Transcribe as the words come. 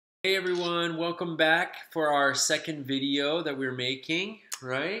Hey everyone, welcome back for our second video that we're making,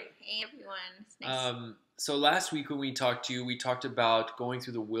 right? Hey everyone, it's nice. So last week when we talked to you, we talked about going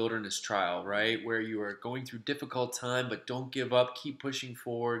through the wilderness trial, right? Where you are going through difficult time, but don't give up, keep pushing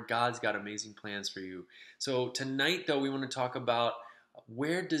forward. God's got amazing plans for you. So tonight though, we want to talk about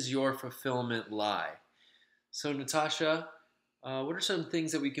where does your fulfillment lie? So Natasha, what are some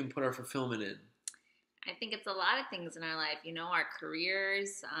things that we can put our fulfillment in? I think it's a lot of things in our life, our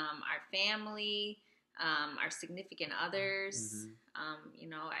careers, our family, our significant others.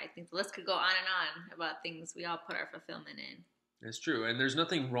 Mm-hmm. I think the list could go on and on about things we all put our fulfillment in. That's true. And there's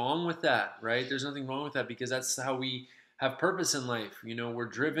nothing wrong with that, right? There's nothing wrong with that because that's how we have purpose in life. We're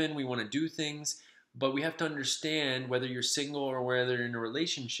driven, we want to do things, but we have to understand whether you're single or whether you're in a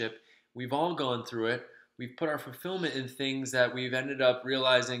relationship, we've all gone through it. We've put our fulfillment in things that we've ended up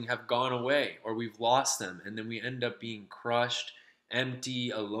realizing have gone away or we've lost them. And then we end up being crushed, empty,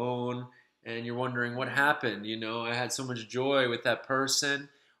 alone. And you're wondering what happened. I had so much joy with that person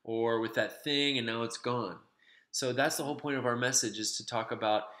or with that thing, and now it's gone. So that's the whole point of our message is to talk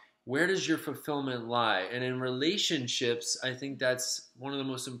about where does your fulfillment lie? And in relationships, I think that's one of the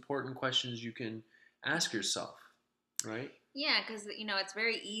most important questions you can ask yourself, right? Yeah, because it's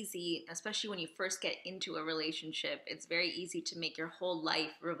very easy, especially when you first get into a relationship. It's very easy to make your whole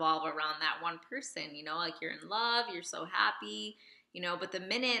life revolve around that one person. Like you're in love, you're so happy. But the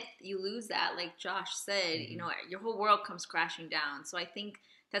minute you lose that, like Josh said, Mm-hmm. your whole world comes crashing down. So I think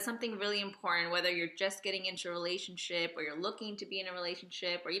that's something really important. Whether you're just getting into a relationship, or you're looking to be in a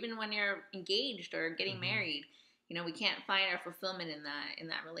relationship, or even when you're engaged or getting Mm-hmm. married, we can't find our fulfillment in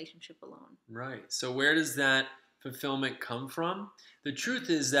that relationship alone. Right. So where does that fulfillment come from? The truth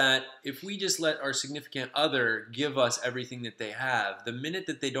is that if we just let our significant other give us everything that they have, the minute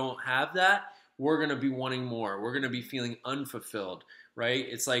that they don't have that, we're going to be wanting more. We're going to be feeling unfulfilled, right?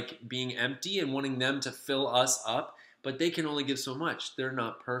 It's like being empty and wanting them to fill us up, but they can only give so much. They're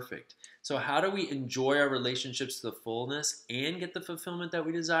not perfect. So how do we enjoy our relationships to the fullness and get the fulfillment that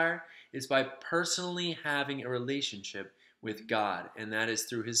we desire? It's by personally having a relationship with God, and that is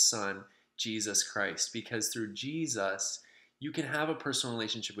through his son, Jesus Christ. Because through Jesus, you can have a personal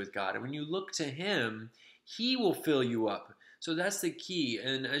relationship with God. And when you look to him, he will fill you up. So that's the key.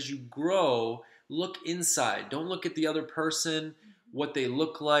 And as you grow, look inside. Don't look at the other person, what they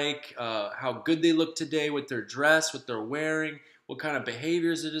look like, how good they look today, what they're dressed, what they're wearing, what kind of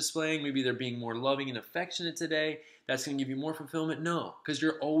behaviors they're displaying. Maybe they're being more loving and affectionate today. That's going to give you more fulfillment. No, because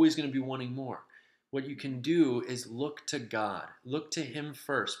you're always going to be wanting more. What you can do is look to God. Look to him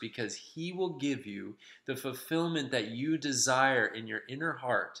first because he will give you the fulfillment that you desire in your inner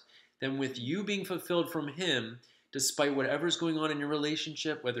heart. Then with you being fulfilled from him, despite whatever's going on in your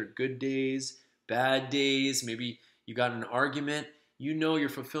relationship, whether good days, bad days, maybe you got in an argument, you know your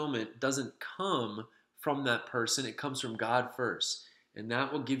fulfillment doesn't come from that person. It comes from God first. And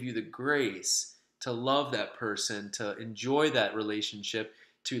that will give you the grace to love that person, to enjoy that relationship,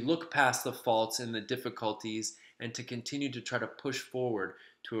 to look past the faults and the difficulties, and to continue to try to push forward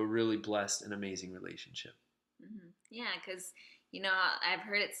to a really blessed and amazing relationship. Yeah, because I've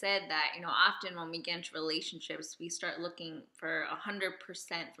heard it said that often when we get into relationships, we start looking for 100%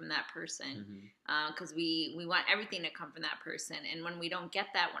 from that person, Mm-hmm. because we want everything to come from that person, and when we don't get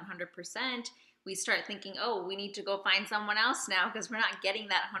that 100%, we start thinking, oh, we need to go find someone else now because we're not getting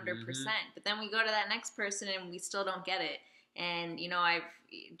that one hundred Mm-hmm. percent. But then we go to that next person and we still don't get it. And I've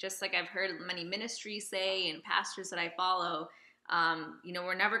just like I've heard many ministries say and pastors that I follow,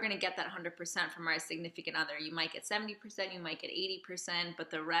 we're never going to get that 100% from our significant other. You might get 70%, you might get 80%, but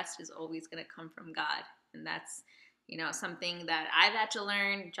the rest is always going to come from God. And that's, something that I've had to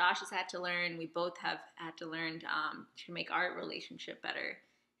learn, Josh has had to learn, we both have had to learn to make our relationship better.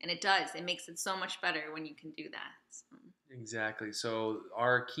 And it does. It makes it so much better when you can do that. So. Exactly. So,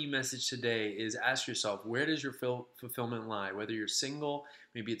 our key message today is ask yourself, where does your fulfillment lie? Whether you're single,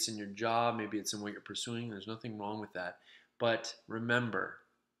 maybe it's in your job, maybe it's in what you're pursuing. There's nothing wrong with that. But remember,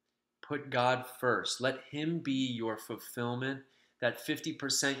 put God first. Let him be your fulfillment. That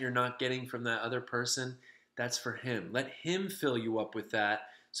 50% you're not getting from that other person, that's for him. Let him fill you up with that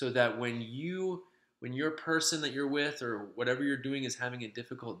so that when your person that you're with or whatever you're doing is having a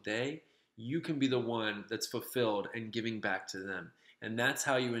difficult day, you can be the one that's fulfilled and giving back to them. And that's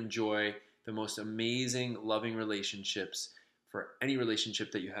how you enjoy the most amazing, loving relationships for any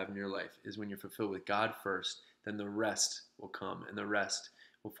relationship that you have in your life is when you're fulfilled with God first, then the rest will come and the rest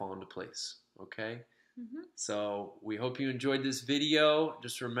will fall into place. Okay? Mm-hmm. So we hope you enjoyed this video.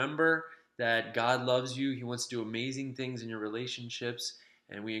 Just remember that God loves you. He wants to do amazing things in your relationships.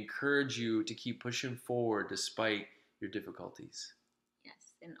 And we encourage you to keep pushing forward despite your difficulties.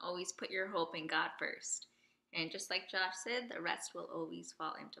 Yes. and always put your hope in God first. And just like Josh said, the rest will always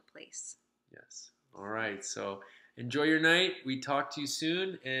fall into place. Yes. All right. So enjoy your night. We talk to you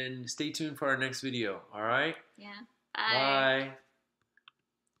soon, and stay tuned for our next video. All right. Yeah. Bye. Bye.